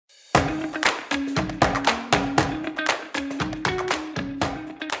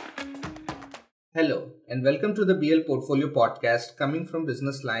Hello, and welcome to the BL Portfolio podcast coming from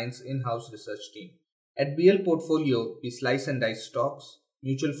Business Line's in-house research team. At BL Portfolio, we slice and dice stocks,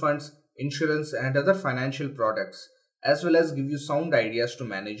 mutual funds, insurance, and other financial products, as well as give you sound ideas to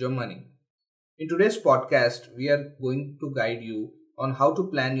manage your money. In today's podcast, we are going to guide you on how to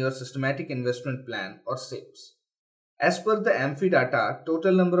plan your systematic investment plan or SIPs. As per the AMFI data,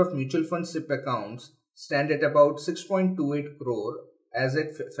 total number of mutual fund SIP accounts stand at about 6.28 crore as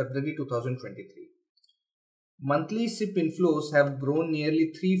at February 2023. Monthly SIP inflows have grown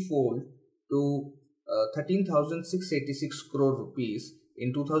nearly threefold to 13,686 crore rupees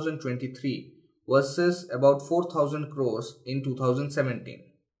in 2023 versus about 4,000 crores in 2017.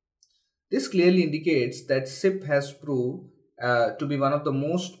 This clearly indicates that SIP has proved to be one of the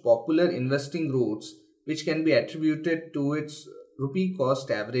most popular investing routes, which can be attributed to its rupee cost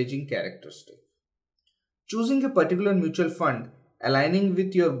averaging characteristic. Choosing a particular mutual fund aligning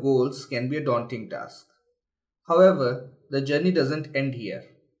with your goals can be a daunting task. However, the journey doesn't end here.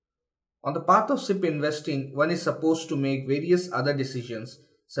 On the path of SIP investing, one is supposed to make various other decisions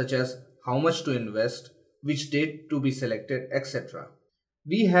such as how much to invest, which date to be selected, etc.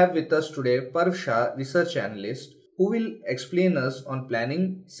 We have with us today Parv Shah, research analyst, who will explain us on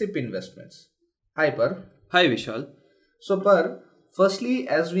planning SIP investments. Hi Parv. Hi Vishal. So Parv, firstly,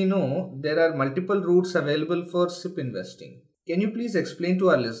 as we know, there are multiple routes available for SIP investing. Can you please explain to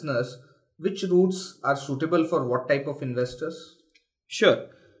our listeners which routes are suitable for what type of investors? Sure.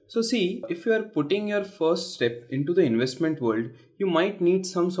 So see, if you are putting your first step into the investment world, you might need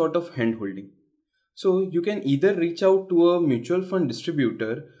some sort of handholding. So you can either reach out to a mutual fund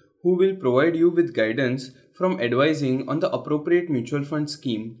distributor who will provide you with guidance from advising on the appropriate mutual fund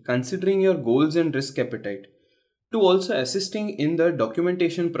scheme considering your goals and risk appetite, to also assisting in the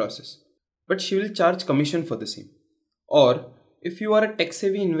documentation process. But she will charge commission for the same. Or if you are a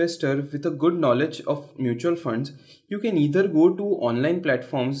tech-savvy investor with a good knowledge of mutual funds, you can either go to online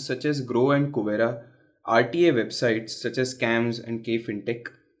platforms such as Grow and Kuvera, RTA websites such as CAMS and KFintech,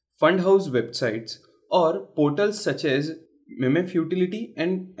 fund house websites, or portals such as MF Utility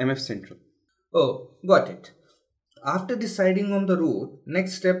and MF Central. Oh, got it. After deciding on the route,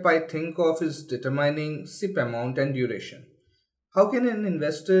 next step I think of is determining SIP amount and duration. How can an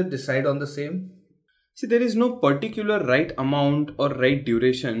investor decide on the same? See, there is no particular right amount or right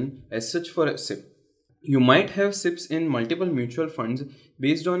duration as such for a SIP. You might have SIPs in multiple mutual funds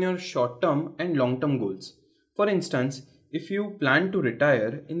based on your short-term and long-term goals. For instance, if you plan to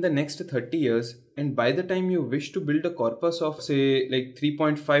retire in the next 30 years and by the time you wish to build a corpus of say like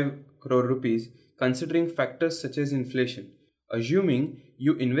 3.5 crore rupees considering factors such as inflation, assuming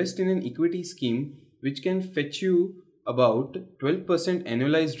you invest in an equity scheme which can fetch you about 12%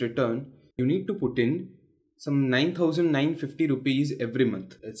 annualized return, you need to put in some 9,950 rupees every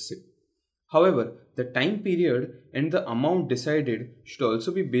month as SIP. However, the time period and the amount decided should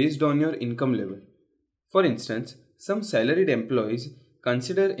also be based on your income level. For instance, some salaried employees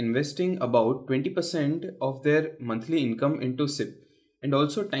consider investing about 20% of their monthly income into SIP and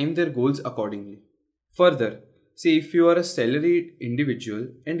also time their goals accordingly. Further, say if you are a salaried individual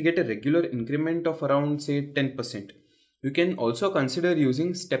and get a regular increment of around say 10%, you can also consider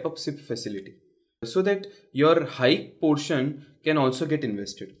using step-up SIP facility so that your hike portion can also get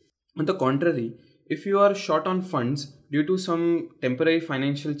invested. On the contrary, if you are short on funds due to some temporary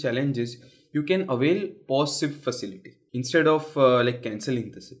financial challenges, you can avail pause SIP facility instead of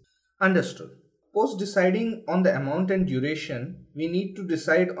cancelling the SIP. Understood. Post deciding on the amount and duration, we need to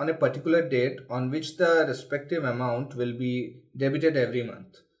decide on a particular date on which the respective amount will be debited every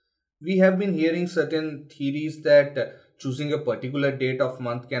month. We have been hearing certain theories that choosing a particular date of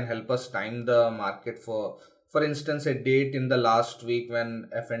month can help us time the market for instance, a date in the last week when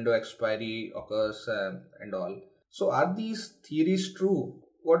F&O expiry occurs and all. So are these theories true?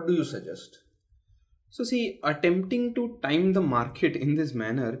 What do you suggest? So see, attempting to time the market in this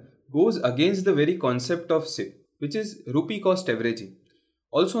manner goes against the very concept of SIP, which is rupee cost averaging.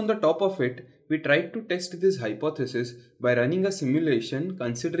 Also on the top of it, we tried to test this hypothesis by running a simulation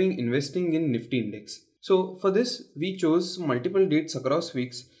considering investing in Nifty index. So for this, we chose multiple dates across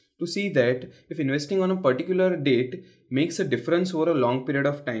weeks to see that if investing on a particular date makes a difference over a long period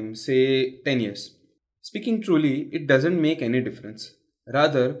of time, say 10 years. Speaking truly, it doesn't make any difference.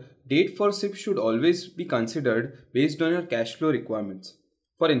 Rather, date for SIP should always be considered based on your cash flow requirements.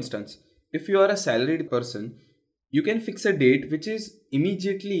 For instance, if you are a salaried person, you can fix a date which is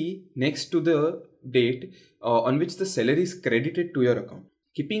immediately next to the date on which the salary is credited to your account.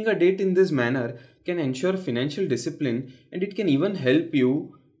 Keeping a date in this manner can ensure financial discipline, and it can even help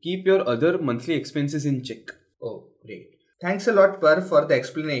you keep your other monthly expenses in check. Oh, great. Thanks a lot, Per, for the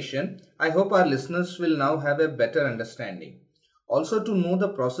explanation. I hope our listeners will now have a better understanding. Also, to know the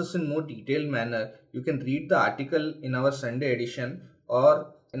process in more detailed manner, you can read the article in our Sunday edition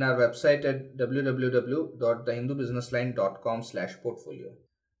or in our website at www.thehindubusinessline.com/portfolio.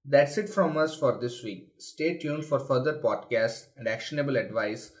 That's it from us for this week. Stay tuned for further podcasts and actionable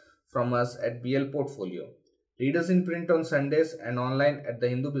advice from us at BL Portfolio. Read us in print on Sundays and online at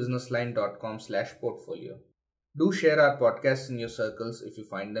thehindubusinessline.com/portfolio. Do share our podcasts in your circles if you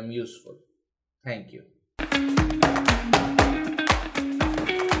find them useful. Thank you.